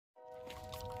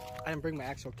I didn't bring my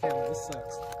actual camera. This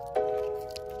sucks.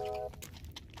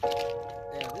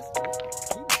 Yeah, this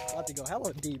he's about to go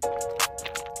hella deep.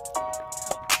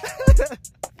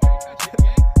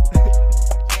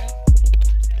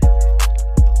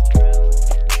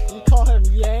 You call him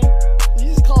Yang? You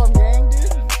just call him Yang,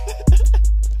 dude?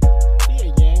 He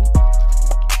ain't Yang.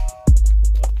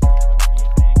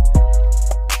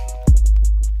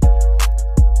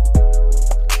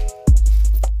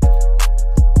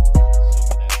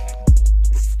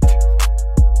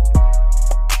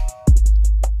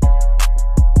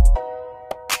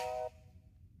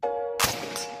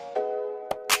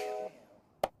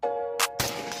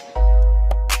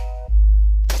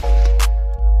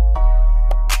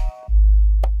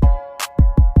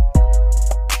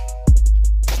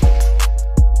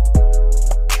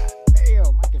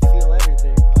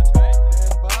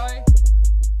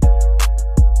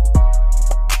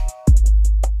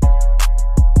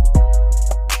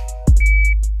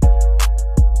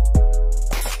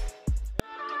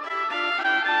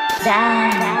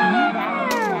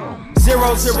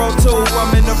 Zero, 002,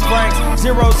 I'm in the Franks.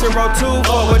 002,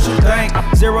 fuck what you think.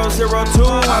 002,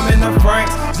 I'm in the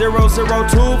Franks. 002,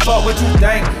 fuck what you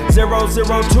think. 002,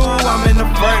 I'm in the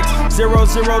Franks. 002,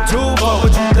 fuck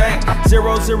what you think.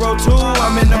 002,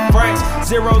 I'm in the Franks.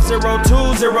 002,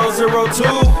 002.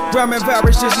 Drum and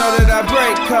virus, just know that I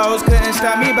break codes. Couldn't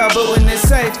stop me by booing in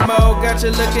safe mode. Got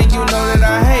you looking, you know that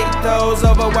I hate those.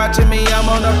 Overwatching me, I'm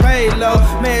on the payload.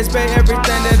 Meds pay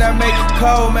everything that I make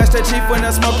cold. Master Chief, when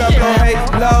I smoke, I blow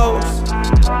halos.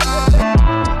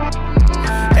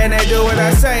 And they do what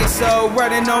I say, so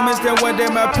writing omens, then one day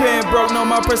my pen broke. No,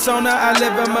 my persona, I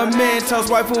live in mementos.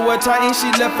 Wife who was Titan,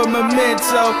 she left a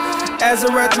memento.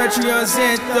 Azarath, Metreon,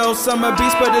 Zentho. Summer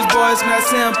beast, but this boy is not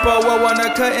simple. I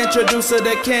wanna cut, introduce her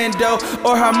to Kendo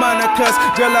or harmonicas.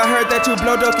 Girl, I heard that you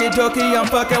blow Doki Doki. I'm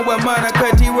fucking with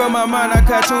Monica. D-Real, my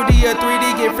Monica. 2D or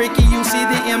 3D, get freaky. You see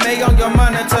the MA on your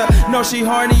monitor. No, she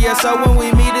horny, yeah, so when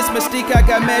we meet, it's Mystique. I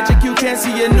got magic, you can't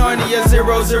see it, Narnia. 002,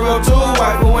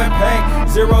 wife who in pain.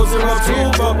 002,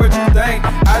 fuck what you think.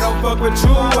 I don't fuck with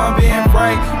you, I'm being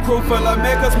frank. Crew full of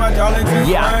makers, my darling.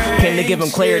 Yeah, came to give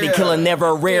him clarity, killing never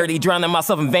a rarity. Drowning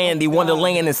myself in vanity,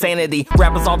 wonderland insanity.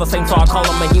 Rappers all the same, so I call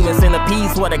them a human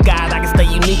centipede. Swear to God, I can stay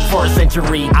unique for a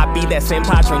century. I be that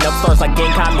senpai, train up stars like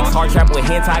Genkai. Mix hard trap with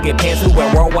hentai, get pants who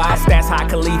wear worldwide. Stats high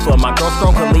Khalifa, my girl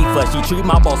strong Khalifa. She treat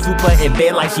my ball super in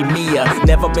bed like she Mia.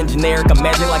 Never been generic,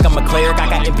 imagine like I'm a cleric. I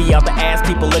got MP out the ass,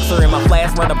 keep elixir in my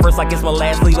flask. Run the verse like it's my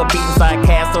last. Leave a beat inside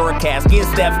cast or a casket.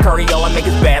 Steph Curry, all I make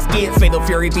is baskets. Fatal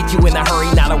Fury beat you in a hurry,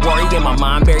 not a worry. In my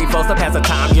mind, very close to pass the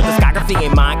time. Your discography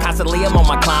ain't mine. Constantly I'm on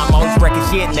my climb, always wrecking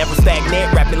shit, never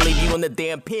stagnant. Rapping leave you in the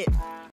damn pit.